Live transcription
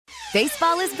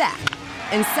Baseball is back,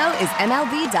 and so is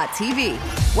MLB.tv.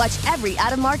 Watch every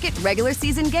out-of-market regular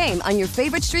season game on your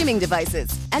favorite streaming devices,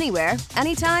 anywhere,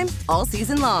 anytime, all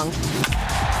season long.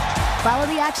 Follow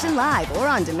the action live or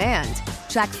on demand.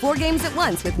 Track 4 games at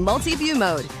once with multi-view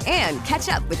mode and catch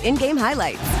up with in-game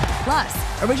highlights.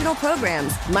 Plus, original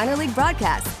programs, minor league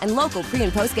broadcasts, and local pre-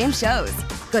 and post-game shows.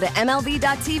 Go to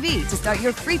MLB.tv to start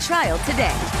your free trial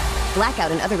today.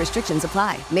 Blackout and other restrictions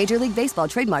apply. Major League Baseball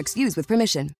trademarks used with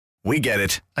permission. We get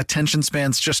it. Attention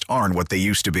spans just aren't what they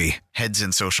used to be. Heads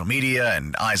in social media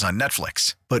and eyes on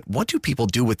Netflix. But what do people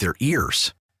do with their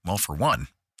ears? Well, for one,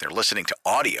 they're listening to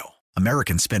audio.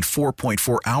 Americans spend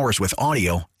 4.4 hours with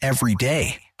audio every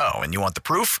day. Oh, and you want the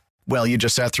proof? Well, you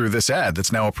just sat through this ad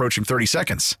that's now approaching 30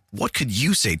 seconds. What could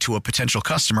you say to a potential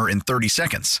customer in 30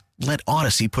 seconds? Let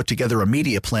Odyssey put together a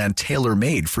media plan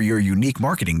tailor-made for your unique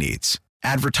marketing needs.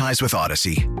 Advertise with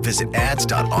Odyssey. Visit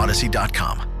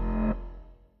ads.odyssey.com.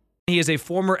 He is a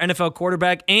former NFL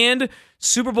quarterback and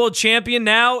Super Bowl champion,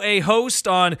 now a host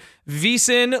on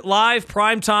VSiN Live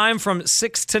Primetime from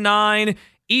 6 to 9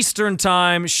 Eastern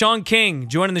Time. Sean King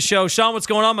joining the show. Sean, what's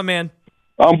going on, my man?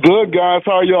 I'm good, guys.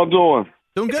 How are y'all doing?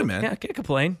 Doing good, man. Yeah, can't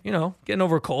complain. You know, getting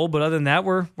over a cold, but other than that,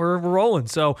 we're rolling.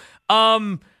 So,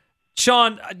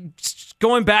 Sean,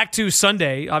 going back to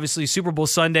Sunday, obviously Super Bowl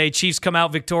Sunday, Chiefs come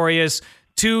out victorious,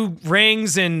 2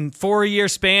 rings in 4-year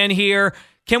span here.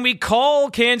 Can we call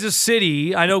Kansas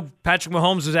City, I know Patrick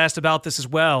Mahomes was asked about this as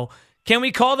well, can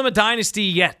we call them a dynasty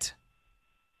yet?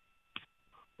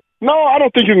 No, I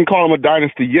don't think you can call them a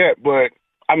dynasty yet, but,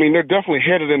 I mean, they're definitely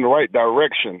headed in the right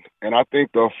direction. And I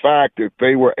think the fact that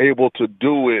they were able to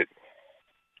do it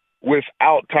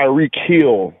without Tyreek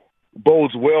Hill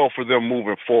bodes well for them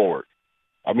moving forward.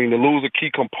 I mean, to lose a key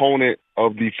component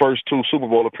of the first 2 Super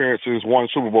Bowl appearances, 1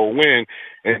 Super Bowl win,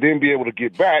 and then be able to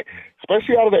get back,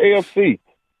 especially out of the AFC.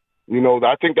 You know,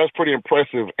 I think that's pretty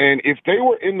impressive. And if they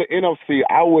were in the NFC,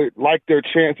 I would like their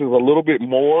chances a little bit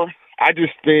more. I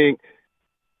just think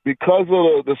because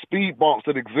of the speed bumps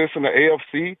that exist in the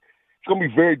AFC, it's going to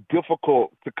be very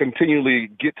difficult to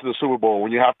continually get to the Super Bowl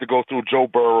when you have to go through Joe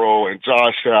Burrow and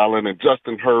Josh Allen and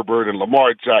Justin Herbert and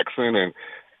Lamar Jackson and,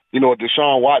 you know,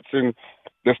 Deshaun Watson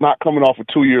that's not coming off of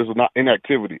 2 years of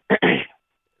inactivity.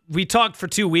 We talked for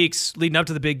 2 weeks leading up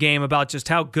to the big game about just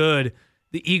how good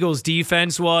the Eagles'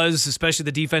 defense was, especially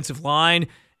the defensive line,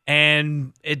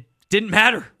 and it didn't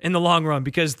matter in the long run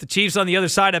because the Chiefs on the other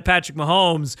side had Patrick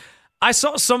Mahomes. I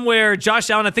saw somewhere Josh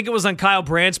Allen, I think it was on Kyle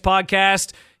Brandt's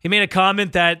podcast, he made a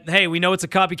comment that, hey, we know it's a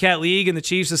copycat league and the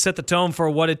Chiefs have set the tone for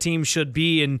what a team should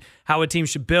be and how a team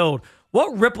should build.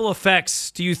 What ripple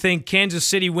effects do you think Kansas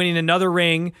City winning another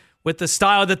ring with the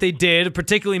style that they did,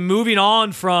 particularly moving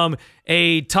on from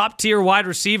a top-tier wide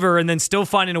receiver and then still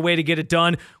finding a way to get it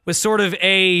done with sort of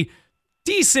a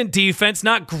decent defense,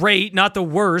 not great, not the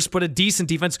worst, but a decent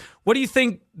defense. What do you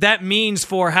think that means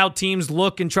for how teams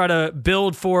look and try to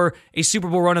build for a Super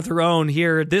Bowl run of their own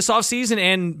here this offseason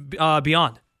and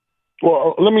beyond?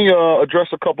 Well, let me address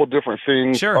a couple different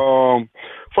things. Sure.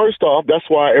 First off, that's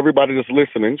why everybody that's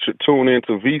listening should tune in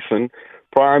to VSiN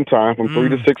Primetime from 3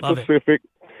 to 6 Pacific.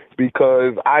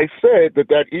 Because I said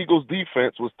that Eagles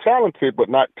defense was talented but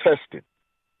not tested.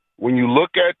 When you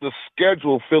look at the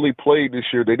schedule Philly played this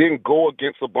year, they didn't go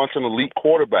against a bunch of elite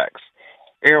quarterbacks.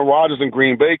 Aaron Rodgers in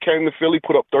Green Bay came to Philly,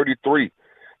 put up 33.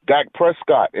 Dak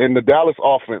Prescott and the Dallas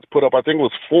offense put up, I think it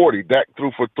was 40. Dak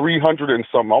threw for 300 and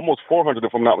something, almost 400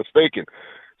 if I'm not mistaken.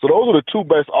 So those are the 2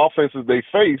 best offenses they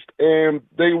faced, and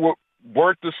they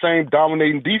weren't the same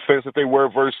dominating defense that they were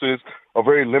versus a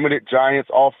very limited Giants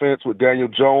offense with Daniel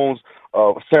Jones,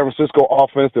 San Francisco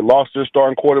offense that lost their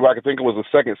starting quarterback. I think it was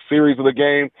the second series of the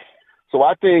game. So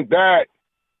I think that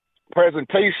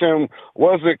presentation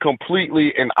wasn't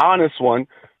completely an honest one.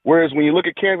 Whereas when you look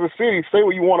at Kansas City, say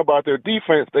what you want about their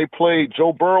defense, they played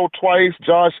Joe Burrow twice,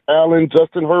 Josh Allen,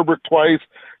 Justin Herbert twice,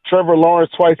 Trevor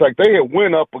Lawrence twice. Like they had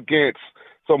went up against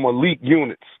some elite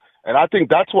units. And I think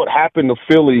that's what happened to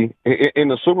Philly in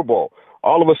the Super Bowl.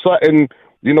 All of a sudden,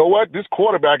 you know what? This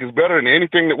quarterback is better than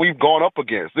anything that we've gone up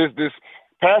against. This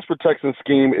pass protection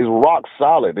scheme is rock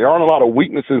solid. There aren't a lot of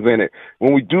weaknesses in it.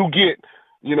 When we do get,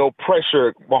 you know,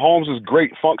 pressure, Mahomes is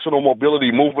great functional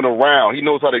mobility, moving around. He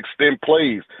knows how to extend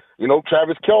plays. You know,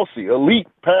 Travis Kelce, elite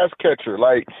pass catcher.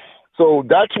 So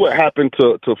that's what happened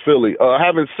to Philly.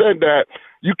 Having said that,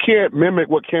 you can't mimic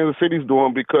what Kansas City's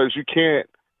doing because you can't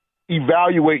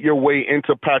evaluate your way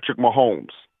into Patrick Mahomes.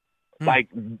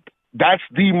 That's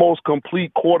the most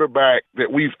complete quarterback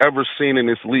that we've ever seen in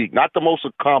this league. Not the most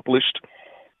accomplished,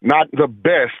 not the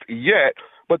best yet,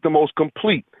 but the most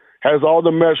complete. Has all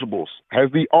the measurables,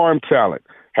 has the arm talent,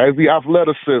 has the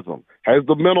athleticism, has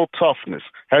the mental toughness,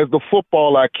 has the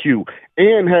football IQ,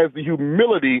 and has the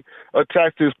humility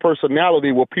attached to his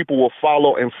personality where people will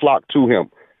follow and flock to him.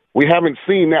 We haven't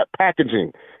seen that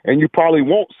packaging, and you probably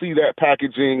won't see that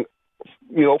packaging,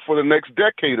 for the next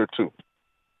decade or two.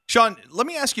 Sean, let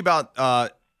me ask you about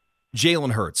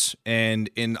Jalen Hurts. And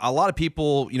a lot of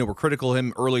people, were critical of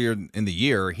him earlier in the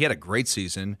year. He had a great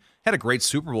season, had a great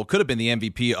Super Bowl, could have been the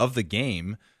MVP of the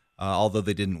game, although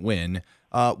they didn't win.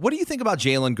 What do you think about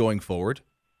Jalen going forward?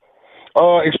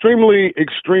 Extremely,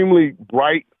 extremely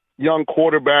bright young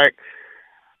quarterback.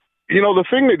 The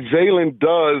thing that Jalen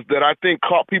does that I think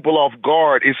caught people off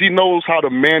guard is he knows how to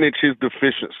manage his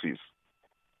deficiencies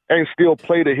and still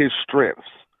play to his strengths.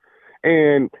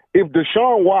 And if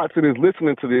Deshaun Watson is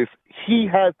listening to this, he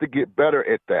has to get better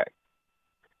at that.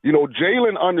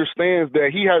 Jalen understands that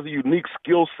he has a unique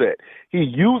skill set. He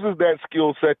uses that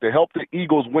skill set to help the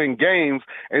Eagles win games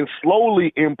and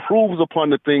slowly improves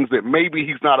upon the things that maybe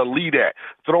he's not a lead at,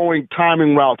 throwing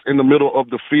timing routes in the middle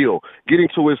of the field, getting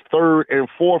to his third and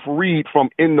fourth read from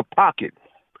in the pocket.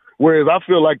 Whereas I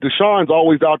feel like Deshaun's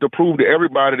always out to prove to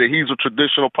everybody that he's a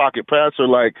traditional pocket passer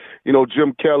like,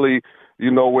 Jim Kelly,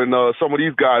 when some of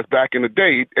these guys back in the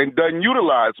day, and doesn't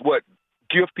utilize what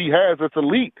gift he has that's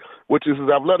elite, which is his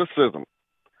athleticism.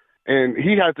 And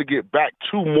he has to get back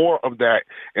to more of that.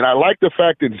 And I like the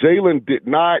fact that Jalen did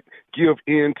not give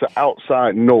in to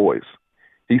outside noise.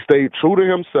 He stayed true to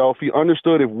himself. He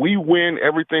understood if we win,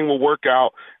 everything will work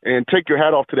out. And take your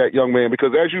hat off to that young man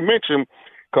because, as you mentioned,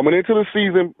 coming into the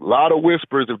season, a lot of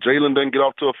whispers. If Jalen doesn't get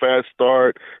off to a fast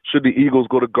start, should the Eagles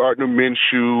go to Gardner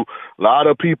Minshew? A lot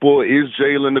of people, is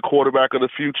Jalen the quarterback of the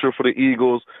future for the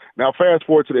Eagles? Now, fast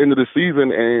forward to the end of the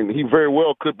season, and he very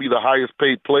well could be the highest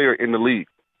paid player in the league.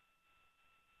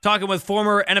 Talking with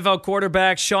former NFL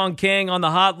quarterback Sean King on the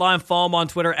hotline. Follow him on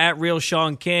Twitter at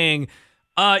RealSeanKing.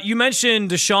 You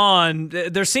mentioned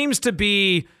Deshaun. There seems to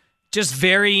be just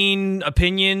varying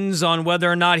opinions on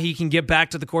whether or not he can get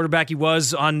back to the quarterback he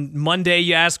was. On Monday,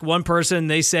 you ask one person,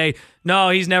 they say, no,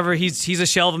 he's a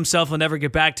shell of himself, he'll never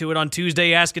get back to it. On Tuesday,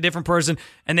 you ask a different person,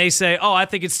 and they say, oh, I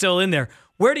think it's still in there.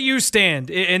 Where do you stand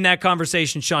in that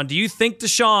conversation, Sean? Do you think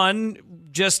Deshaun,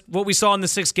 just what we saw in the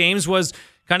 6 games, was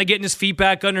kind of getting his feet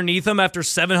back underneath him after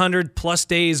 700-plus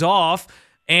days off?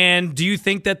 And do you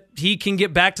think that he can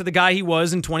get back to the guy he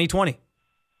was in 2020?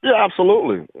 Yeah,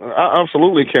 absolutely. I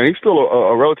absolutely can. He's still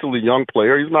a relatively young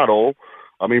player. He's not old.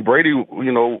 I mean, Brady,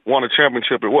 won a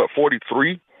championship at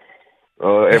 43?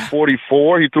 At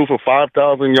 44, he threw for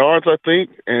 5,000 yards, I think.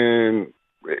 And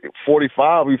at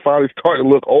 45, he finally started to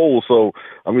look old. So,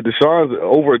 I mean, Deshaun's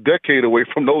over a decade away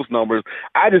from those numbers.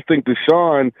 I just think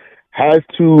Deshaun has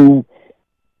to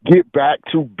get back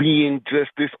to being just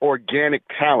this organic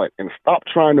talent and stop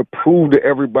trying to prove to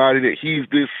everybody that he's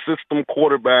this system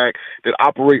quarterback that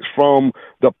operates from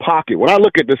the pocket. When I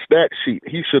look at the stat sheet,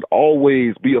 he should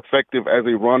always be effective as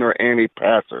a runner and a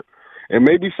passer. And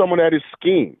maybe some of that is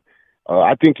scheme.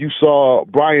 I think you saw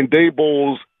Brian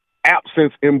Daboll's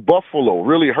absence in Buffalo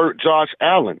really hurt Josh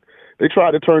Allen. They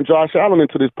tried to turn Josh Allen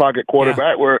into this pocket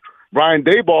quarterback where Brian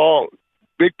Daboll,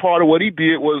 big part of what he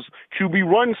did was QB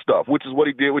run stuff, which is what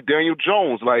he did with Daniel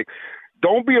Jones. Like,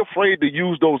 don't be afraid to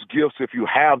use those gifts if you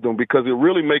have them because it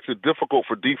really makes it difficult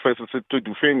for defenses to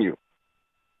defend you.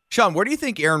 Sean, where do you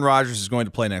think Aaron Rodgers is going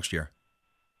to play next year?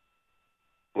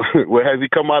 Well, has he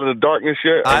come out of the darkness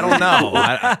yet? I don't know.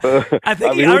 I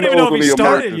don't even know if he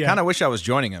started yet. I kind of wish I was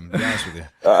joining him, to be honest with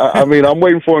you. I mean, I'm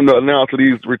waiting for him to announce that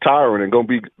he's retiring and going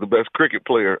to be the best cricket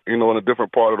player, in a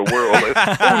different part of the world.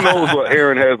 Who knows what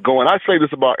Aaron has going? I say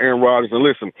this about Aaron Rodgers, and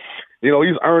listen,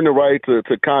 he's earned the right to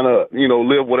kind of,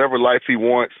 live whatever life he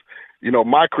wants.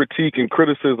 My critique and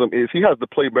criticism is he has to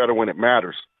play better when it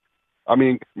matters. I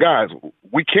mean, guys,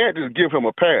 we can't just give him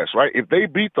a pass, right? If they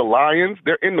beat the Lions,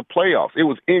 they're in the playoffs. It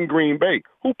was in Green Bay.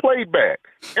 Who played bad?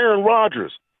 Aaron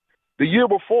Rodgers. The year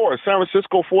before, San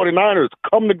Francisco 49ers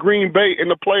come to Green Bay in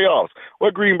the playoffs.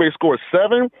 What Green Bay scored?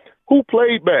 7? Who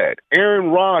played bad?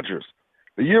 Aaron Rodgers.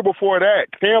 The year before that,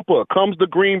 Tampa comes to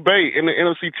Green Bay in the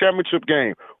NFC Championship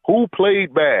game. Who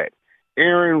played bad?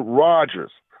 Aaron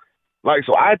Rodgers.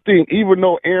 So I think even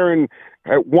though Aaron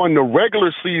had won the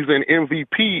regular season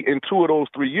MVP in 2 of those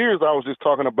 3 years I was just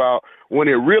talking about, when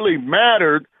it really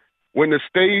mattered, when the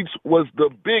stage was the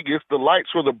biggest, the lights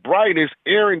were the brightest,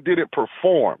 Aaron didn't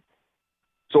perform.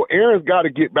 So Aaron's got to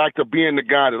get back to being the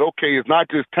guy that, okay, is not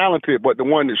just talented, but the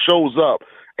one that shows up,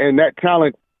 and that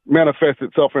talent manifests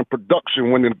itself in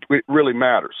production when it really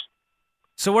matters.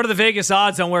 So what are the Vegas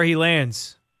odds on where he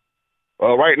lands?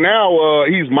 Right now,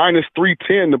 he's minus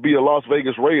 310 to be a Las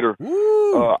Vegas Raider.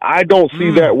 I don't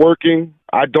see that working.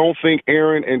 I don't think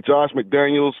Aaron and Josh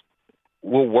McDaniels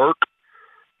will work.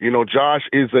 Josh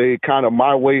is a kind of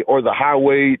my way or the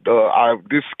highway.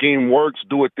 This scheme works.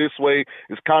 Do it this way.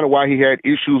 It's kind of why he had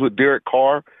issues with Derek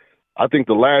Carr. I think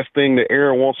the last thing that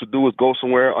Aaron wants to do is go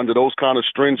somewhere under those kind of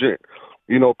stringent,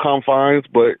 confines.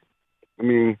 But,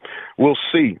 we'll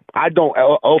see. I don't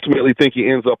ultimately think he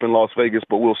ends up in Las Vegas,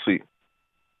 but we'll see.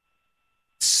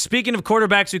 Speaking of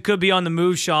quarterbacks who could be on the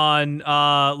move, Sean,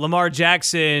 Lamar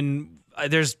Jackson,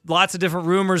 there's lots of different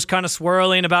rumors kind of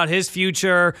swirling about his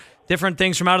future, different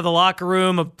things from out of the locker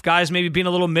room, of guys maybe being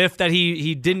a little miffed that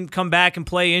he didn't come back and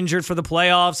play injured for the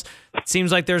playoffs. It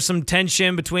seems like there's some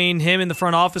tension between him and the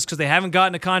front office because they haven't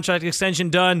gotten a contract extension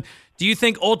done. Do you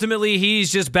think ultimately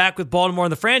he's just back with Baltimore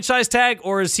on the franchise tag,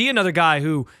 or is he another guy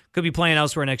who could be playing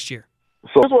elsewhere next year?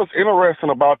 So this what's interesting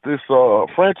about this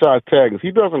franchise tag is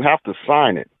he doesn't have to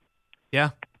sign it.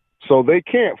 Yeah. So they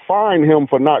can't fine him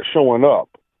for not showing up.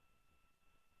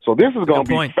 So this is going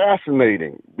to be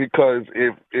fascinating because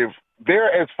if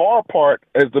they're as far apart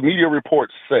as the media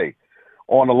reports say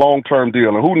on a long-term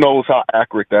deal, and who knows how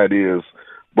accurate that is,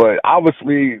 but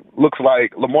obviously looks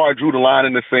like Lamar drew the line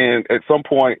in the sand at some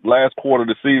point last quarter of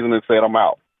the season and said, I'm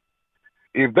out.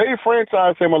 If they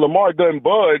franchise him and Lamar doesn't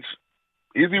budge,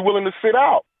 is he willing to sit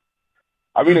out?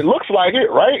 It looks like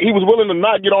it, right? He was willing to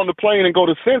not get on the plane and go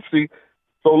to Cincy.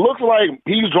 So it looks like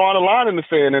he's drawing a line in the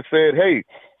sand and said, hey,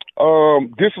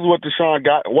 this is what Deshaun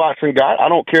Watson got. I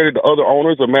don't care that the other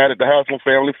owners are mad at the Haslam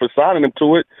family for signing him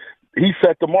to it. He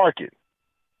set the market.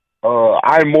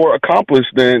 I'm more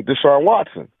accomplished than Deshaun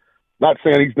Watson. Not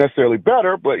saying he's necessarily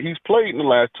better, but he's played in the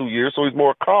last 2 years, so he's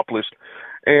more accomplished.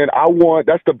 And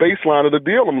that's the baseline of the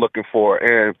deal I'm looking for.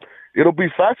 And it'll be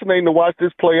fascinating to watch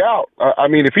this play out.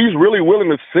 If he's really willing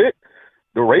to sit,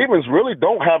 the Ravens really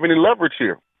don't have any leverage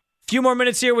here. Few more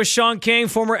minutes here with Sean King,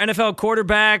 former NFL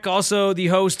quarterback, also the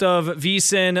host of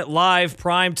VSiN Live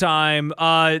Primetime.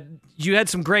 You had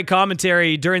some great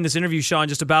commentary during this interview, Sean,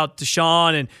 just about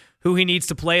Deshaun and who he needs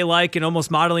to play like and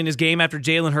almost modeling his game after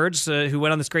Jalen Hurts, who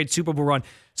went on this great Super Bowl run.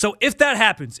 So if that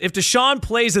happens, if Deshaun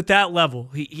plays at that level,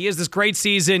 he has this great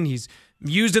season, he's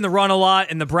used in the run a lot,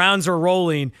 and the Browns are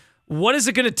rolling, what is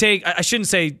it going to take? I shouldn't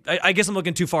say, I guess I'm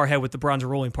looking too far ahead with the Browns are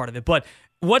rolling part of it, but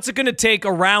what's it going to take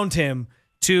around him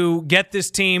to get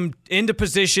this team into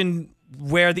position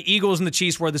where the Eagles and the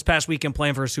Chiefs were this past weekend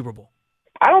playing for a Super Bowl?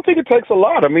 I don't think it takes a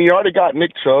lot. You already got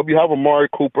Nick Chubb. You have Amari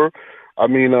Cooper.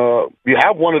 You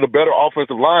have one of the better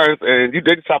offensive lines, and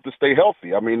they just have to stay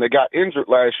healthy. They got injured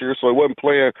last year, so it wasn't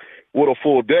playing with a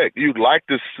full deck. You'd like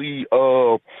to see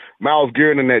Myles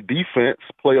Garrett in that defense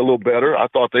play a little better. I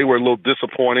thought they were a little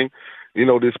disappointing,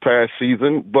 this past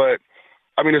season. But,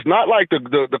 it's not like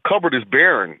the cupboard is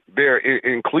barren there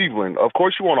in Cleveland. Of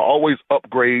course, you want to always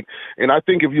upgrade. And I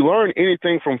think if you learn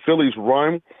anything from Philly's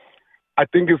run, I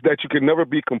think it's that you can never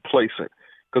be complacent.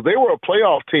 Because they were a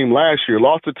playoff team last year,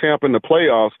 lost to Tampa in the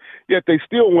playoffs, yet they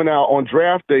still went out on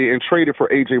draft day and traded for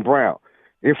A.J. Brown.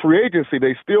 In free agency,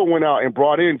 they still went out and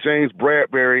brought in James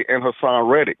Bradbury and Hassan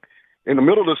Reddick. In the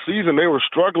middle of the season, they were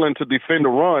struggling to defend the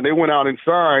run. They went out and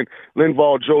signed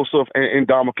Linval Joseph and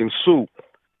Ndamukong Suh.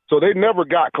 So they never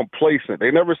got complacent.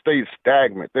 They never stayed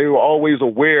stagnant. They were always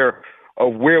aware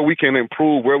of where we can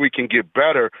improve, where we can get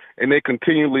better, and they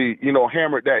continually,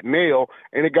 hammered that nail,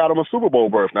 and it got them a Super Bowl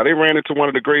berth. Now, they ran into one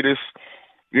of the greatest,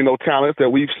 talents that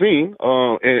we've seen,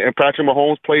 and Patrick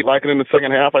Mahomes played like it in the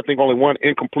second half. I think only one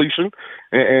incompletion,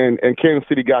 and Kansas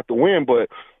City got the win, but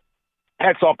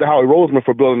hats off to Howie Roseman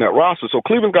for building that roster. So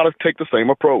Cleveland's got to take the same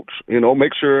approach,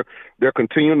 make sure they're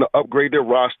continuing to upgrade their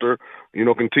roster,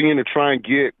 continuing to try and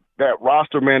get that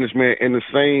roster management in the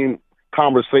same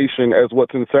conversation as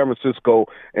what's in San Francisco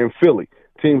and Philly,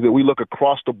 teams that we look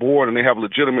across the board and they have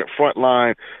legitimate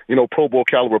frontline, Pro Bowl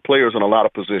caliber players in a lot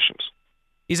of positions.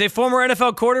 He's a former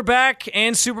NFL quarterback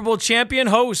and Super Bowl champion,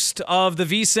 host of the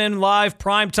VSiN Live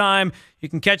Primetime. You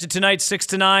can catch it tonight, 6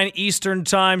 to 9 Eastern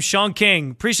Time. Sean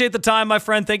King, appreciate the time, my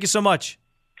friend. Thank you so much.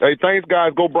 Hey, thanks,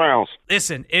 guys. Go Browns.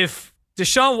 Listen, if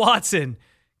Deshaun Watson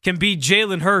can beat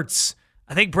Jalen Hurts,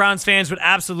 I think Browns fans would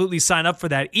absolutely sign up for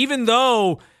that, even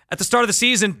though at the start of the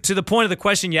season, to the point of the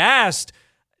question you asked,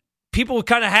 people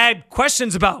kind of had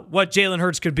questions about what Jalen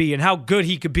Hurts could be and how good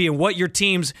he could be and what your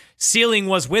team's ceiling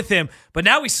was with him. But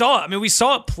now we saw it. We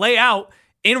saw it play out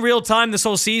in real time this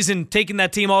whole season, taking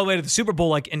that team all the way to the Super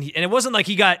Bowl. And it wasn't like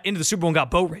he got into the Super Bowl and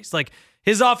got boat raced.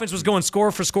 His offense was going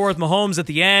score for score with Mahomes at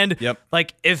the end. Yep.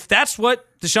 If that's what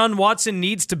Deshaun Watson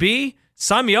needs to be,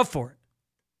 sign me up for it.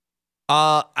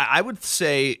 I would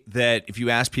say that if you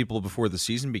asked people before the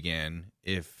season began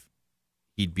if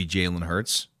he'd be Jalen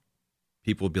Hurts,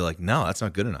 people would be like, no, that's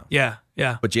not good enough. Yeah.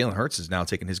 But Jalen Hurts is now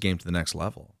taking his game to the next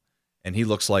level, and he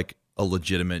looks like a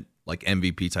legitimate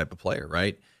MVP type of player,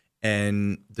 right?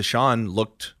 And Deshaun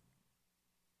looked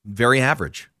very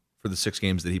average for the 6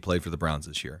 games that he played for the Browns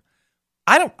this year.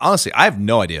 I have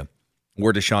no idea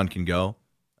where Deshaun can go.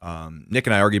 Nick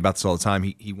and I argue about this all the time.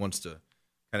 He wants to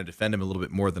kind of defend him a little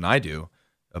bit more than I do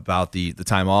about the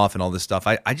time off and all this stuff.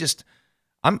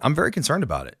 I'm very concerned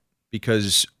about it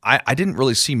because I didn't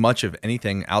really see much of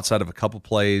anything outside of a couple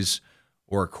plays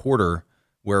or a quarter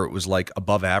where it was like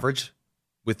above average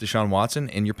with Deshaun Watson,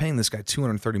 and you're paying this guy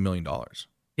 $230 million.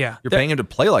 Yeah. You're paying him to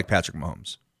play like Patrick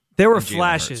Mahomes. There were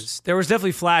flashes. There was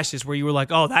definitely flashes where you were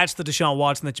like, oh, that's the Deshaun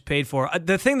Watson that you paid for.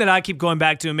 The thing that I keep going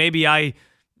back to, and maybe I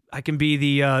can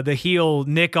be the heel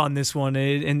Nick on this one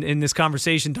in this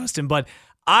conversation, Dustin, but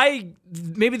I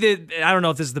don't know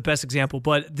if this is the best example,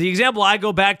 but the example I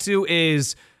go back to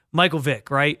is Michael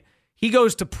Vick, right? He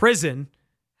goes to prison,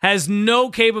 has no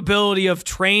capability of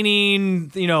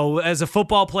training, as a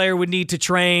football player would need to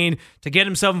train to get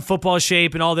himself in football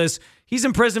shape and all this. He's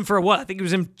in prison for what? I think he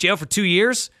was in jail for 2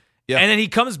 years. Yeah. And then he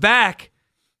comes back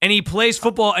and he plays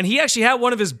football, and he actually had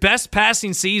one of his best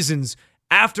passing seasons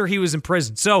after he was in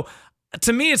prison. So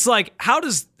to me, it's like, how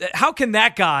can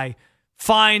that guy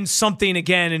find something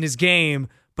again in his game,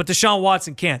 but Deshaun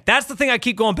Watson can't? That's the thing I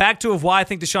keep going back to of why I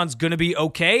think Deshaun's going to be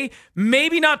okay.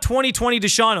 Maybe not 2020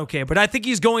 Deshaun okay, but I think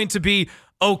he's going to be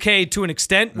okay to an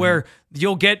extent where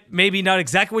you'll get maybe not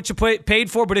exactly what you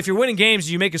paid for, but if you're winning games,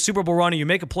 you make a Super Bowl run or you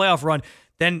make a playoff run,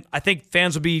 then I think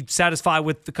fans will be satisfied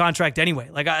with the contract anyway.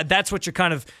 Like that's what you're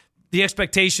kind of, the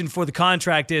expectation for the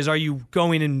contract is, are you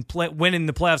going and winning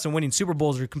the playoffs and winning Super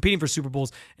Bowls or competing for Super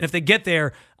Bowls? And if they get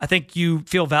there, I think you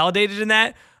feel validated in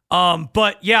that.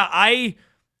 But yeah,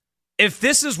 if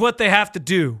this is what they have to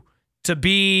do to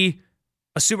be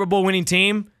a Super Bowl winning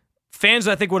team, fans,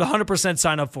 I think, would 100%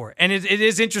 sign up for it. And it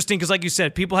is interesting because, like you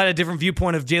said, people had a different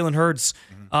viewpoint of Jalen Hurts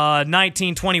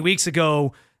 19, 20 weeks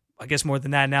ago. I guess more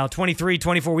than that now, 23,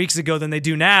 24 weeks ago than they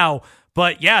do now.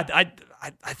 But yeah,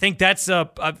 I think that's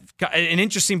an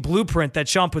interesting blueprint that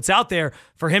Sean puts out there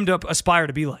for him to aspire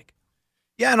to be like.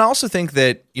 Yeah, and I also think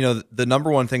that, the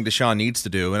number one thing Deshaun needs to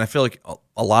do, and I feel like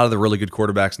a lot of the really good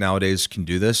quarterbacks nowadays can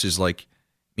do this, is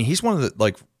he's one of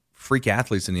the freak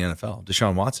athletes in the NFL.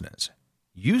 Deshaun Watson is.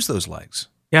 Use those legs.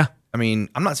 Yeah. I mean,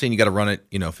 I'm not saying you got to run it,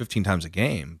 15 times a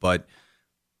game, but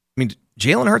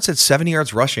Jalen Hurts had 70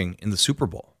 yards rushing in the Super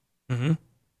Bowl. Mm-hmm.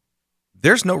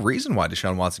 There's no reason why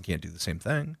Deshaun Watson can't do the same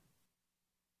thing.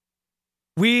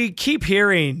 We keep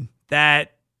hearing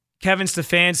that Kevin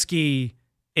Stefanski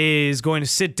is going to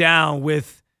sit down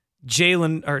with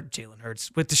Jalen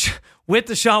Hurts, with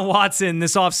Deshaun Watson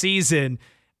this offseason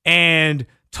and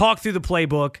talk through the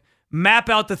playbook, map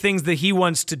out the things that he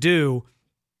wants to do.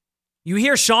 You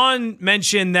hear Sean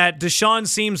mention that Deshaun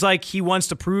seems like he wants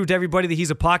to prove to everybody that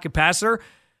he's a pocket passer.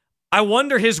 I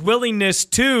wonder his willingness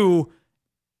to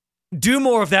do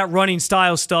more of that running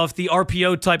style stuff, the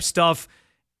RPO type stuff,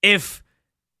 if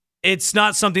it's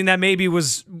not something that maybe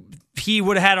he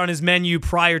would have had on his menu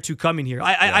prior to coming here.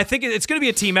 I think it's going to be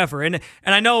a team effort. And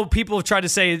I know people have tried to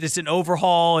say it's an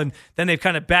overhaul, and then they've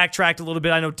kind of backtracked a little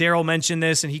bit. I know Daryl mentioned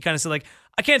this, and he kind of said,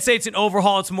 I can't say it's an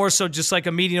overhaul. It's more so just like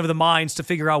a meeting of the minds to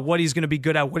figure out what he's going to be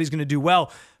good at, what he's going to do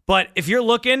well. But if you're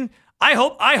looking, I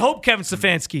hope Kevin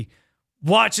Stefanski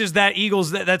watches that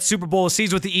Eagles, that Super Bowl,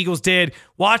 sees what the Eagles did,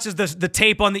 watches the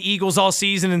tape on the Eagles all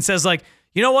season and says,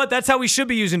 you know what? That's how we should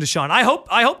be using Deshaun. I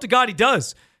hope to God he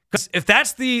does. Because if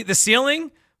that's the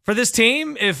ceiling for this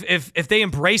team, if they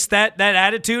embrace that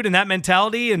attitude and that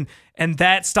mentality and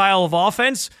that style of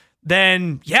offense,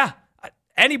 then yeah,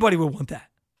 anybody would want that.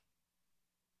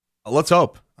 Let's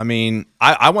hope.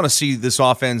 I want to see this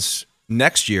offense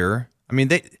next year.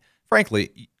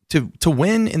 Frankly, to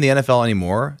win in the NFL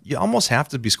anymore, you almost have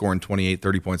to be scoring 28,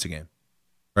 30 points a game,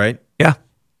 right? Yeah.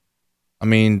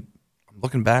 I'm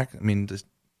looking back. I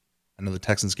know the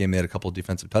Texans game, they had a couple of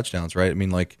defensive touchdowns, right?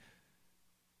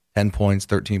 10 points,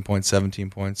 13 points, 17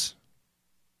 points,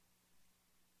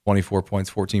 24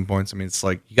 points, 14 points. It's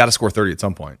like you got to score 30 at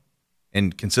some point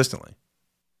and consistently.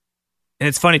 And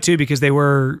it's funny, too, because they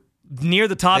were near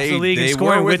the top of the league in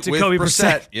scoring with Jacoby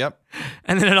Brissett. Yep.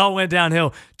 And then it all went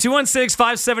downhill.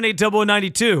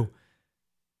 216-578-0092.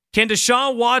 Can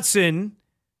Deshaun Watson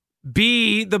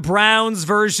be the Browns'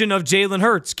 version of Jalen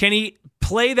Hurts? Can he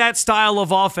play that style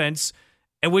of offense?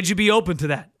 And would you be open to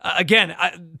that? Again,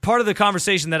 part of the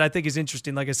conversation that I think is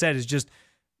interesting, like I said, is just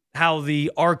how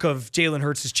the arc of Jalen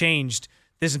Hurts has changed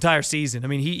this entire season.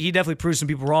 He definitely proved some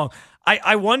people wrong.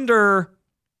 I wonder,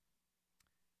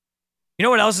 you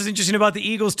know what else is interesting about the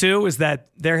Eagles too, is that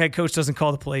their head coach doesn't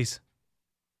call the plays.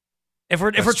 If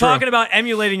we're talking about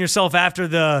emulating yourself after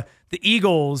the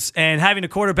Eagles and having a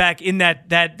quarterback in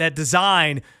that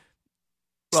design,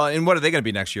 Well, and what are they going to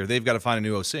be next year? They've got to find a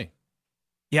new OC.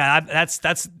 Yeah, that's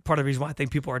part of the reason why I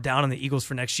think people are down on the Eagles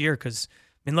for next year. Because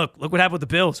look what happened with the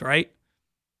Bills, right?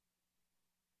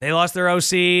 They lost their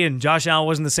OC, and Josh Allen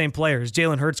wasn't the same player. Is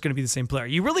Jalen Hurts going to be the same player?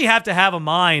 You really have to have a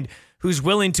mind who's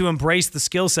willing to embrace the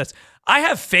skill sets. I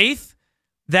have faith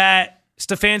that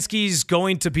Stefanski's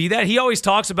going to be that. He always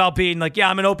talks about being like, yeah,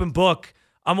 I'm an open book.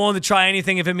 I'm willing to try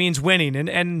anything if it means winning.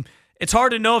 And it's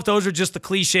hard to know if those are just the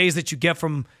cliches that you get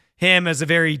from him as a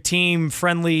very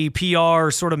team-friendly PR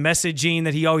sort of messaging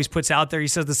that he always puts out there. He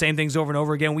says the same things over and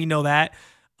over again. We know that.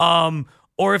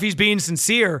 Or if he's being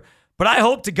sincere. But I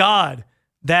hope to God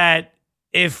that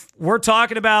if we're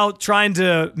talking about trying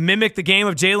to mimic the game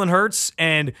of Jalen Hurts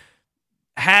and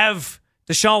have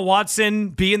Deshaun Watson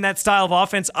be in that style of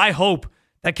offense, I hope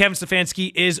that Kevin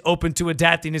Stefanski is open to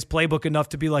adapting his playbook enough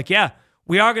to be like, yeah,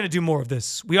 we are going to do more of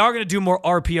this. We are going to do more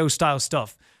RPO style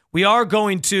stuff. We are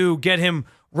going to get him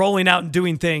rolling out and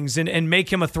doing things and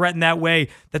make him a threat in that way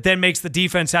that then makes the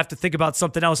defense have to think about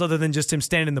something else other than just him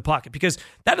standing in the pocket. Because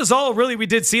that is all really we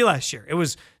did see last year. It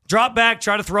was drop back,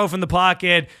 try to throw from the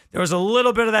pocket. There was a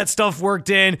little bit of that stuff worked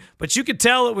in, but you could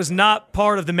tell it was not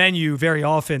part of the menu very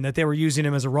often that they were using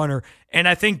him as a runner. And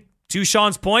I think, to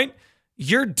Sean's point,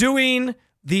 you're doing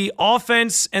the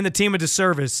offense and the team a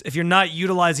disservice if you're not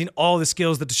utilizing all the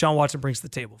skills that Deshaun Watson brings to the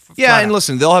table. Yeah, and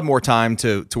listen, they'll have more time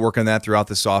to work on that throughout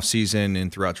this offseason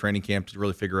and throughout training camp to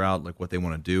really figure out like what they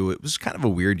want to do. It was kind of a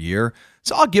weird year,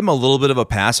 so I'll give them a little bit of a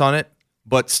pass on it,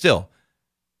 but still,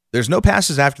 there's no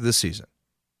passes after this season.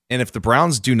 And if the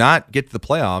Browns do not get to the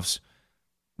playoffs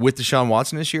with Deshaun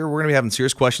Watson this year, we're going to be having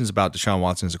serious questions about Deshaun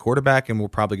Watson as a quarterback, and we're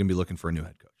probably going to be looking for a new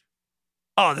head coach.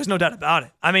 Oh, there's no doubt about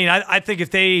it. I mean, I think if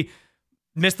they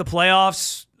miss the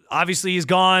playoffs, obviously he's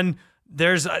gone.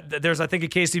 There's I think a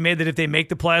case to be made that if they make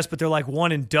the playoffs but they're like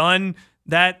one and done,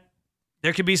 that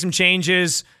there could be some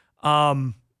changes.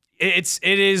 It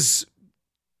is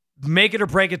make it or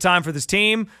break it time for this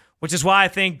team, which is why I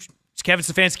think Kevin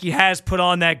Stefanski has put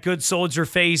on that good soldier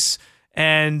face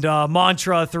and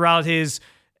mantra throughout his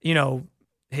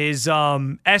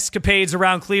escapades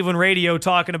around Cleveland radio,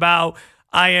 talking about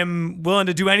I am willing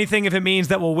to do anything if it means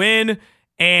that we'll win.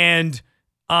 And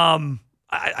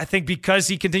I think because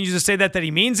he continues to say that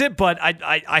he means it, but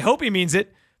I hope he means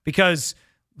it, because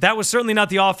that was certainly not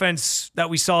the offense that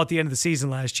we saw at the end of the season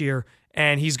last year,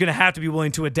 and he's going to have to be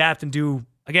willing to adapt and do,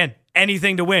 again,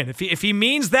 anything to win. If he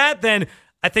means that, then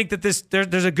I think that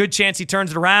there's a good chance he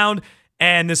turns it around,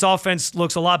 and this offense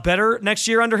looks a lot better next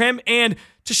year under him. And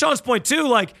to Sean's point too,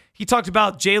 like he talked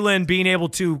about Jalen being able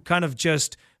to kind of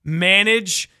just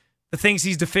manage the things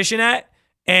he's deficient at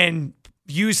and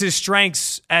use his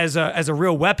strengths as a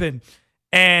real weapon.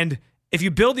 And if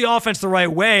you build the offense the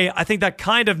right way, I think that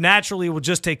kind of naturally will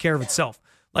just take care of itself.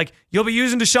 Like you'll be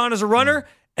using Deshaun as a runner,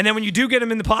 and then when you do get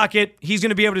him in the pocket, he's going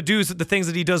to be able to do the things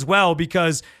that he does well,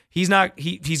 because he's going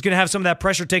to have some of that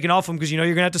pressure taken off him, because you're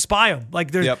going to have to spy him.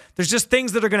 Like there's just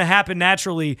things that are going to happen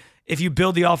naturally if you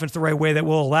build the offense the right way that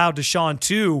will allow Deshaun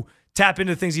to tap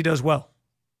into the things he does well.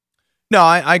 No,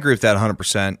 I agree with that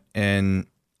 100%. And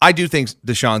I do think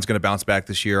Deshaun's going to bounce back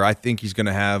this year. I think he's going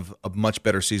to have a much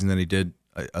better season than he did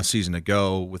a season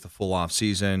ago, with a full off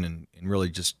season and really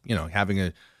just,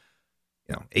 having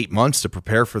 8 months to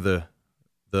prepare for the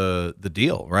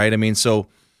deal, right? I mean, so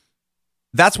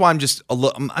that's why I'm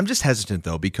just hesitant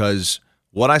though, because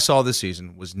what I saw this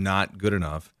season was not good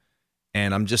enough,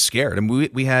 and I'm just scared. And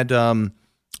we had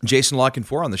Jason La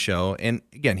Canfora on the show, and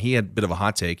again, he had a bit of a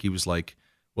hot take. He was like,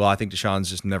 well, I think Deshaun's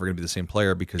just never going to be the same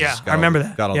player because he's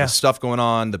got all this stuff going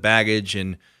on, the baggage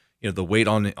and the weight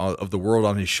of the world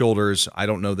on his shoulders. I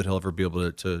don't know that he'll ever be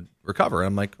able to recover. And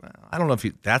I'm like, I don't know if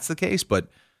that's the case, but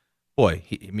boy,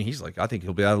 he's like, I think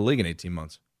he'll be out of the league in 18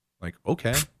 months. Like,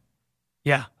 okay.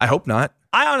 Yeah. I hope not.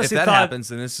 I honestly if that thought happens,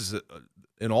 then this is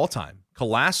an all-time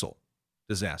colossal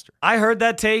disaster. I heard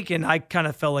that take, and I kind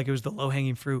of felt like it was the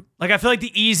low-hanging fruit. Like, I feel like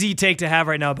the easy take to have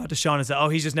right now about Deshaun is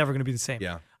that, he's just never going to be the same.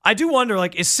 Yeah. I do wonder,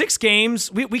 like, is 6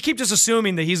 games, we keep just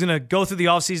assuming that he's going to go through the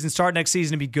offseason, start next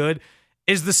season, and be good.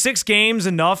 Is the 6 games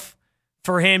enough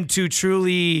for him to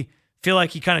truly feel like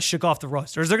he kind of shook off the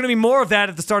rust? Or is there going to be more of that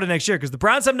at the start of next year? Because the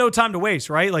Browns have no time to waste,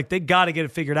 right? Like, they got to get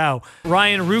it figured out.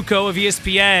 Ryan Ruocco of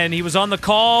ESPN, he was on the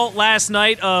call last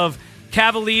night of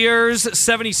Cavaliers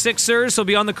 76ers. He'll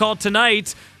be on the call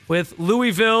tonight with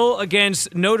Louisville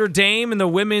against Notre Dame in the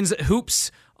women's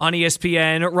hoops on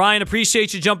ESPN. Ryan,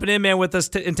 appreciate you jumping in, man, with us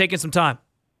and taking some time.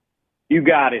 You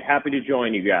got it. Happy to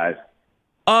join you guys.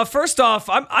 First off,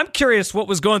 I'm curious what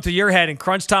was going through your head in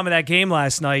crunch time of that game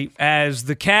last night as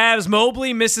the Cavs,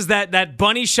 Mobley misses that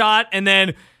bunny shot, and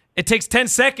then it takes 10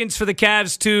 seconds for the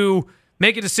Cavs to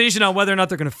make a decision on whether or not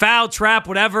they're going to foul, trap,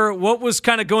 whatever. What was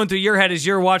kind of going through your head as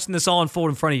you're watching this all unfold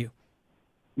in front of you?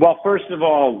 Well, first of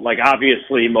all,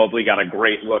 obviously Mobley got a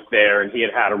great look there, and he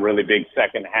had a really big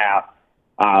second half,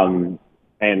 and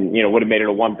would have made it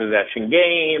a one-possession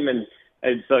game, and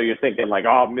so you're thinking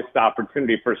missed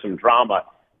opportunity for some drama.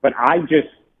 But I just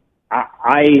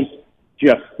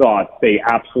thought they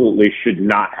absolutely should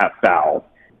not have fouled,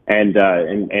 and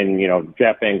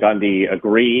Jeff Van Gundy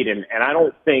agreed, and I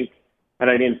don't think, and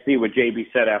I didn't see what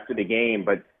JB said after the game,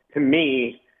 but to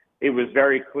me, it was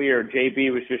very clear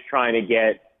JB was just trying to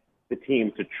get the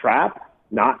team to trap,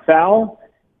 not foul,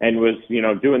 and was,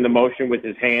 doing the motion with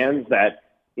his hands that,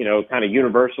 kind of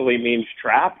universally means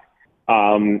trap.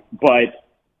 But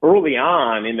early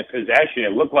on in the possession,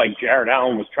 it looked like Jared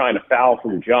Allen was trying to foul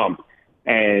from jump.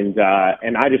 And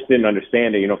I just didn't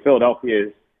understand it. Philadelphia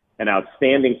is an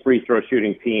outstanding free throw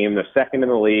shooting team. They're second in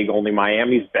the league. Only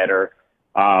Miami's better.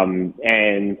 And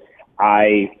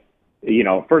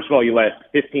first of all, you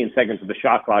let 15 seconds of the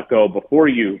shot clock go before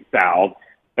you fouled.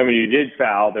 And when you did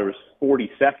foul, there was 40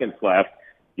 seconds left.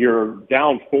 You're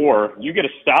down 4. You get a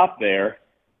stop there.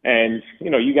 And,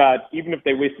 you got, even if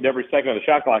they wasted every second of the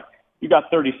shot clock, you got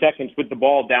 30 seconds with the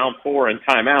ball down 4 and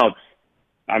timeouts.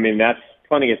 I mean, that's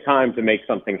plenty of time to make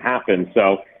something happen.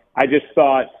 So I just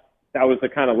thought that was the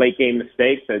kind of late game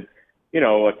mistake that,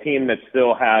 a team that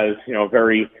still has, a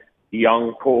very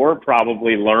young core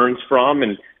probably learns from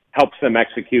and helps them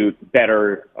execute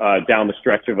better down the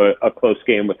stretch of a close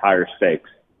game with higher stakes.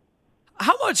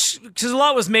 How much, because a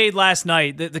lot was made last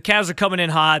night. The Cavs are coming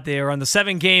in hot. They are on the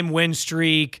 7-game win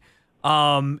streak.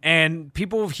 And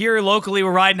people here locally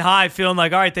were riding high, feeling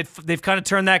like, all right, they've kind of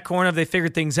turned that corner. They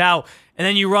figured things out. And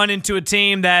then you run into a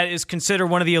team that is considered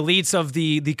one of the elites of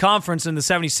the conference in the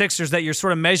 76ers that you're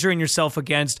sort of measuring yourself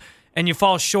against, and you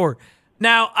fall short.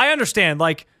 Now, I understand,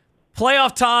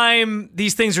 playoff time,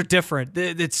 these things are different.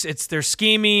 It's they're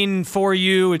scheming for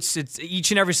you. It's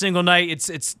each and every single night.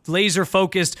 It's laser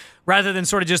focused rather than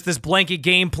sort of just this blanket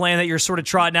game plan that you're sort of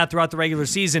trotting out throughout the regular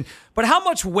season. But how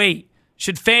much weight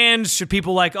should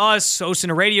people like us hosting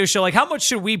a radio show, how much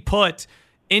should we put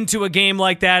into a game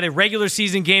like that, a regular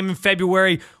season game in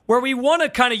February, where we want to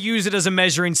kind of use it as a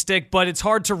measuring stick, but it's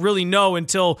hard to really know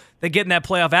until they get in that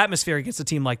playoff atmosphere against a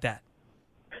team like that?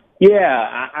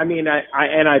 Yeah, I mean,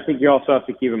 I think you also have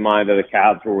to keep in mind that the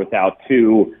Cavs were without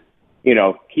 2,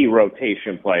 key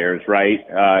rotation players, right?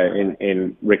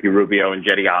 In Ricky Rubio and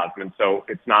Cedi Osman. So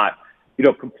it's not,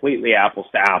 completely apples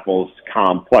to apples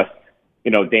comp. Plus,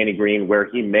 Danny Green, where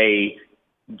he may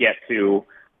get to,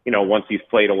 once he's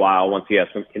played a while, once he has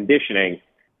some conditioning.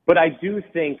 But I do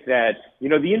think that,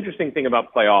 the interesting thing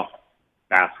about playoff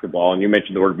basketball, and you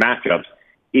mentioned the word matchups,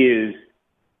 is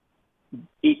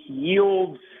it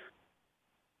yields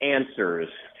answers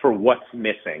for what's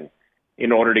missing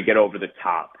in order to get over the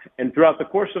top. And throughout the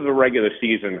course of the regular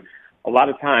season, a lot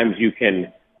of times you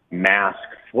can mask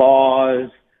flaws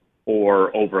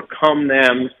or overcome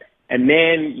them, and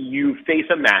then you face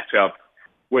a matchup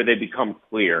where they become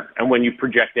clear. And when you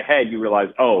project ahead, you realize,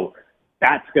 oh,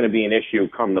 that's going to be an issue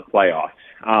come the playoffs.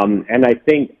 And I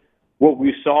think what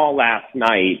we saw last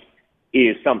night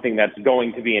is something that's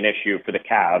going to be an issue for the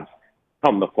Cavs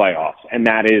come the playoffs, and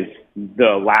that is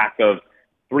the lack of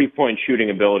three-point shooting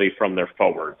ability from their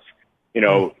forwards.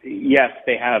 Yes,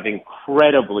 they have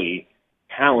incredibly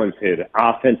talented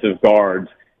offensive guards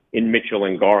in Mitchell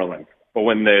and Garland, but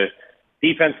when the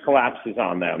defense collapses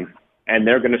on them and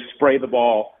they're going to spray the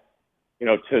ball,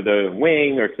 to the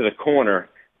wing or to the corner,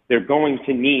 they're going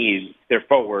to need their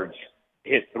forwards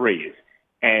to hit threes.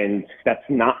 And that's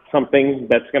not something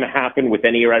that's going to happen with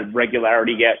any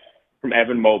regularity yet from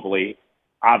Evan Mobley.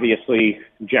 Obviously,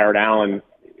 Jared Allen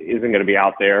isn't going to be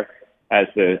out there as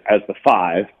the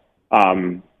 5.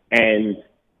 And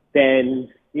then,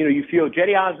 you feel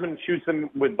Cedi Osman shoots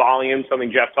them with volume,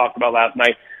 something Jeff talked about last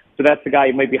night. So that's the guy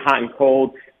who might be hot and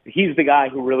cold. He's the guy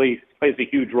who really plays a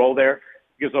huge role there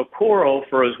because Okoro,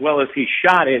 for as well as he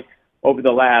shot it over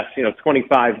the last,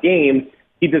 25 games,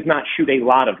 he does not shoot a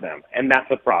lot of them, and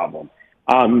that's a problem.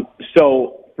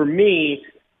 So for me,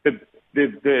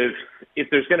 if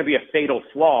there's going to be a fatal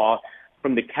flaw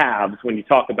from the Cavs when you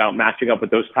talk about matching up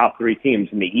with those top 3 teams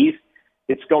in the East,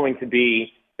 it's going to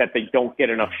be that they don't get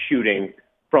enough shooting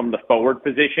from the forward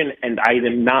position, and I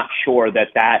am not sure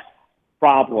that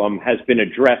problem has been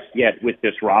addressed yet with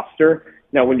this roster.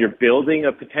 Now, when you're building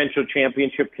a potential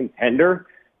championship contender,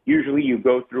 usually you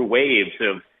go through waves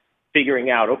of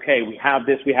figuring out, okay, we have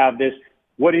this.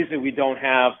 What is it we don't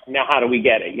have? Now, how do we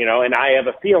get it? And I have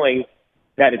a feeling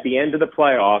that at the end of the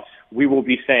playoffs, we will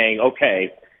be saying,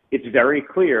 okay, it's very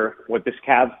clear what this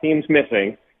Cavs team's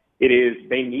missing It is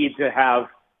they need to have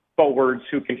forwards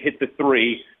who can hit the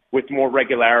three with more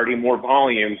regularity, more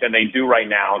volume than they do right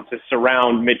now to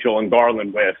surround Mitchell and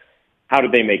Garland with. How do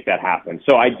they make that happen?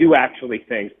 So I do actually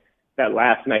think that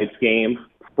last night's game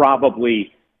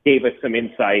probably gave us some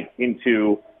insight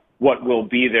into what will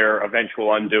be their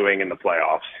eventual undoing in the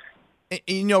playoffs.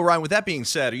 And, Ryan, with that being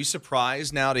said, are you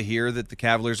surprised now to hear that the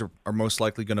Cavaliers are most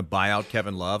likely going to buy out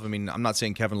Kevin Love? I mean, I'm not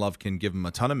saying Kevin Love can give him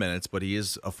a ton of minutes, but he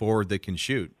is a forward that can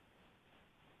shoot.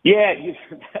 Yeah,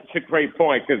 that's a great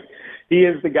point because he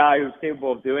is the guy who's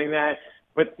capable of doing that.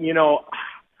 But,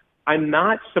 I'm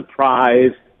not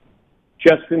surprised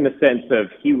just in the sense of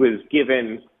he was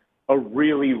given a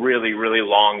really, really, really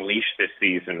long leash this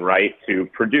season, right, to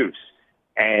produce.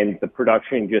 And the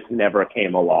production just never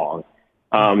came along.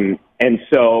 And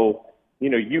so,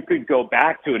 you could go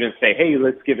back to it and say, hey,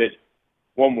 let's give it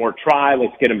one more try.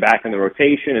 Let's get him back in the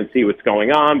rotation and see what's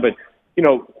going on. But,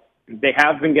 they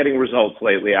have been getting results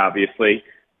lately, obviously,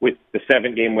 with the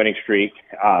 7-game winning streak,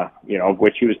 of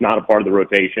which he was not a part of the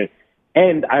rotation.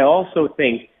 And I also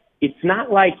think it's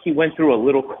not like he went through a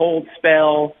little cold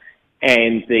spell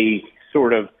and they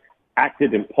sort of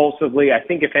acted impulsively. I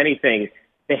think, if anything,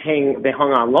 they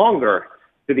hung on longer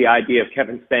to the idea of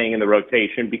Kevin staying in the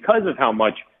rotation because of how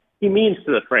much he means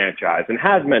to the franchise and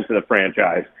has meant to the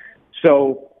franchise.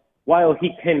 So while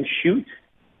he can shoot,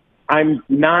 I'm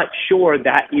not sure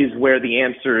that is where the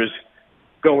answer is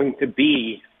going to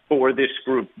be for this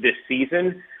group this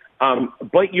season.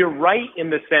 But you're right in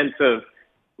the sense of,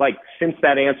 since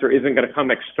that answer isn't going to come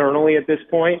externally at this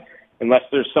point, unless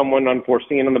there's someone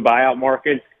unforeseen in the buyout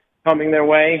market coming their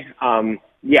way,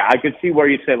 I could see where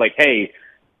you say, hey,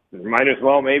 might as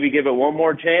well maybe give it one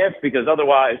more chance because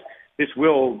otherwise this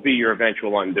will be your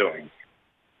eventual undoing.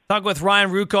 Talk with Ryan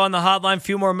Ruocco on the hotline. A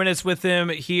few more minutes with him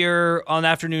here on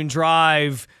Afternoon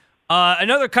Drive.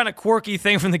 Another kind of quirky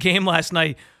thing from the game last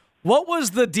night. What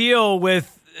was the deal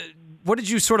with what did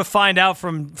you sort of find out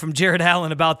from Jarrett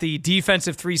Allen about the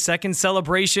defensive 3-second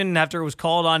celebration after it was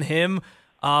called on him?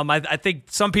 I think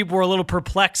some people were a little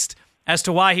perplexed as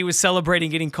to why he was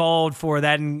celebrating getting called for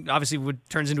that, and obviously what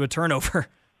turns into a turnover.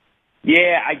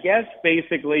 Yeah, I guess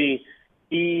basically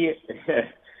he's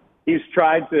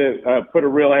tried to put a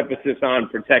real emphasis on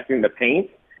protecting the paint,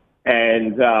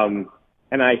 and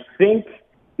I think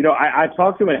I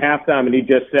talked to him at halftime, and he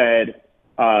just said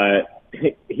I'm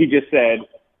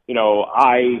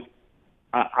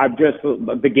just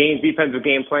the defensive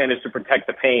game plan is to protect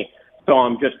the paint, so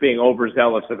I'm just being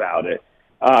overzealous about it.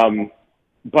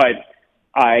 But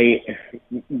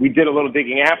we did a little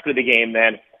digging after the game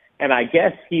then, and I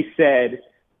guess he said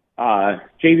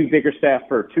J.B. Bickerstaff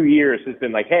for 2 years has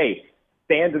been like, hey,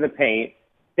 stand in the paint.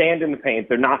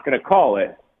 They're not going to call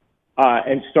it,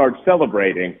 and start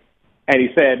celebrating. And he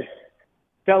said,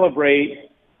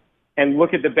 celebrate and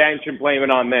look at the bench and blame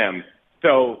it on them.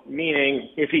 So meaning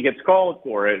if he gets called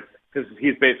for it, because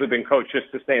he's basically been coached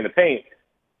just to stay in the paint,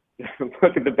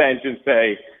 look at the bench and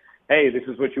say, hey, this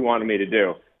is what you wanted me to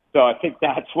do. So I think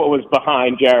that's what was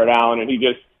behind Jarrett Allen, and he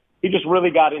just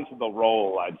really got into the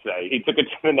role, I'd say. He took it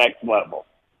to the next level.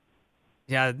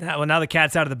 Yeah, now the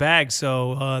cat's out of the bag,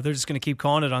 so they're just going to keep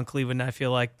calling it on Cleveland, I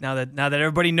feel like, now that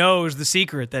everybody knows the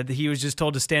secret that he was just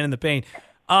told to stand in the paint.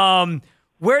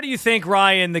 Where do you think,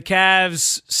 Ryan, the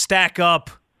Cavs stack up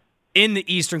in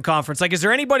the Eastern Conference? Is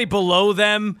there anybody below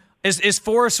them? Is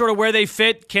 4 sort of where they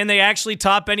fit? Can they actually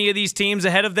top any of these teams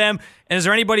ahead of them? And is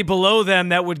there anybody below them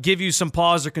that would give you some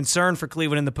pause or concern for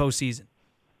Cleveland in the postseason?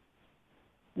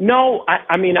 No,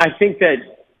 I mean, I think that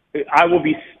I will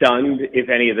be stunned if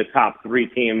any of the top 3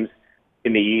 teams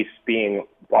in the East, being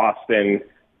Boston,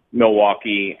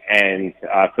 Milwaukee, and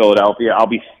Philadelphia, I'll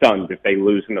be stunned if they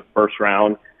lose in the first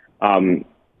round.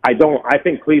 I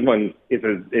think Cleveland is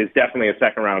definitely a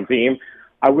second-round team.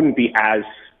 I wouldn't be as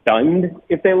stunned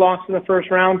if they lost in the first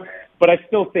round, but I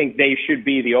still think they should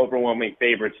be the overwhelming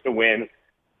favorites to win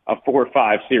a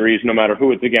 4-5 series, no matter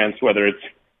who it's against, whether it's,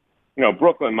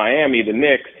 Brooklyn, Miami, the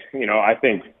Knicks. I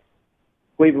think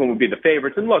Cleveland would be the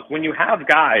favorites. And look, when you have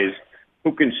guys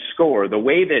who can score the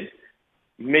way that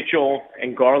Mitchell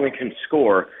and Garland can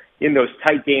score in those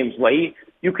tight games late,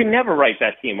 you can never write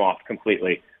that team off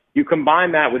completely. You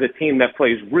combine that with a team that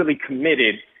plays really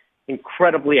committed,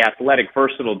 incredibly athletic,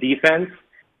 versatile defense,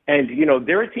 and,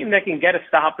 they're a team that can get a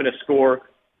stop and a score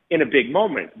in a big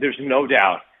moment. There's no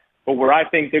doubt. But where I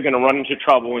think they're going to run into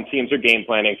trouble when teams are game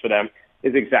planning for them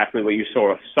is exactly what you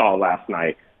saw last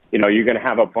night. You're going to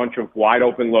have a bunch of wide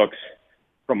open looks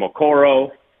from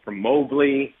Okoro, from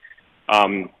Mobley.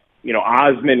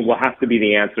 Osman will have to be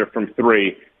the answer from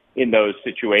 3 in those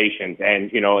situations.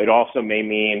 And, it also may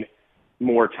mean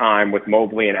more time with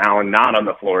Mobley and Allen not on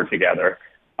the floor together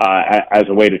as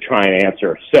a way to try and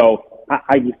answer. So,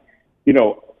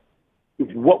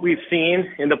 what we've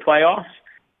seen in the playoffs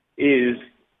is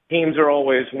teams are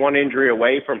always one injury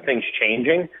away from things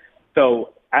changing.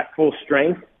 So at full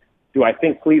strength, do I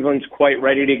think Cleveland's quite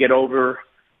ready to get over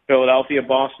Philadelphia,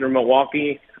 Boston, or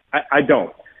Milwaukee? I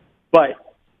don't. But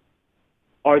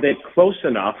are they close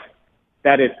enough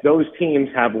that if those teams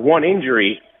have one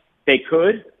injury, they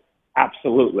could?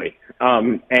 Absolutely.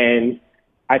 And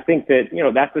I think that,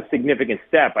 that's a significant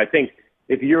step. I think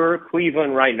if you're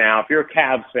Cleveland right now, if you're a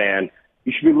Cavs fan,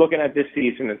 you should be looking at this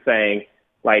season and saying,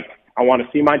 I want to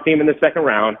see my team in the second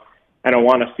round, and I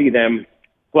want to see them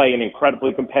play an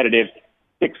incredibly competitive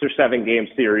 6 or 7 game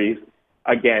series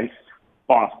against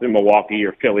Boston, Milwaukee,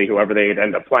 or Philly, whoever they'd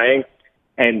end up playing.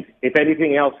 And if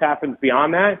anything else happens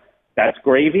beyond that, that's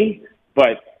gravy.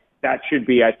 But that should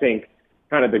be, I think,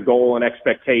 kind of the goal and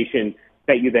expectation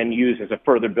that you then use as a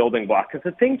further building block. Because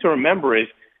the thing to remember is,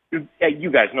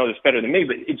 you guys know this better than me,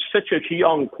 but it's such a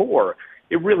young core.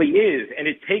 It really is. And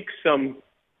it takes some,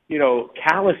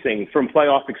 callousing from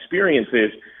playoff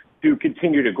experiences to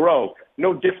continue to grow.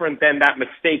 No different than that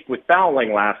mistake with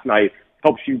fouling last night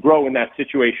helps you grow in that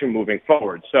situation moving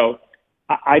forward. So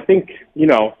I think,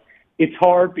 it's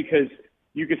hard because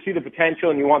you can see the potential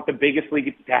and you want the biggest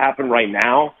league to happen right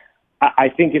now. I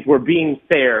think if we're being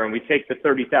fair and we take the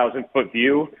 30,000-foot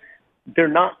view, they're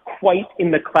not quite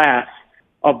in the class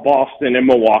of Boston and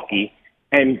Milwaukee.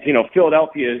 And,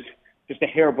 Philadelphia is just a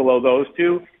hair below those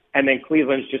two, and then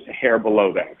Cleveland's just a hair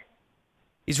below them.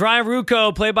 He's Ryan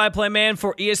Ruocco, play-by-play man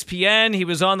for ESPN. He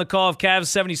was on the call of Cavs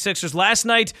 76ers last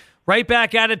night. Right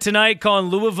back at it tonight, calling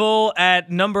Louisville at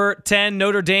number 10,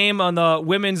 Notre Dame on the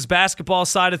women's basketball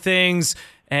side of things.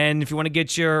 And if you want to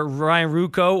get your Ryan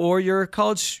Ruocco or your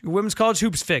women's college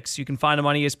hoops fix, you can find him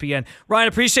on ESPN. Ryan,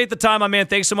 appreciate the time, my man.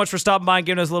 Thanks so much for stopping by and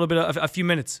giving us a little bit of a few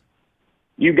minutes.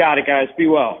 You got it, guys. Be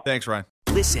well. Thanks, Ryan.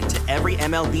 Listen to every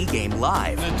MLB game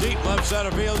live. In the deep left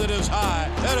center field, it is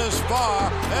high, it is far,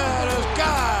 it is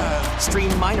gone.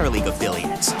 Stream minor league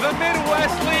affiliates. The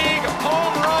Midwest League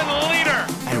home run leader.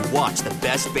 And watch the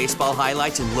best baseball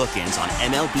highlights and look-ins on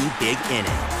MLB Big Inning.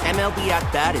 MLB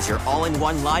At Bat is your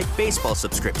all-in-one live baseball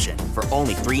subscription for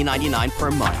only $3.99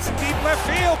 per month. Deep left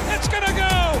field, it's gonna go.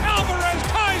 Alvarez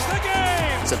ties the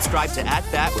game. Subscribe to At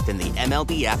Bat within the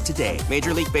MLB app today.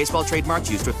 Major League Baseball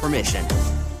trademarks used with permission.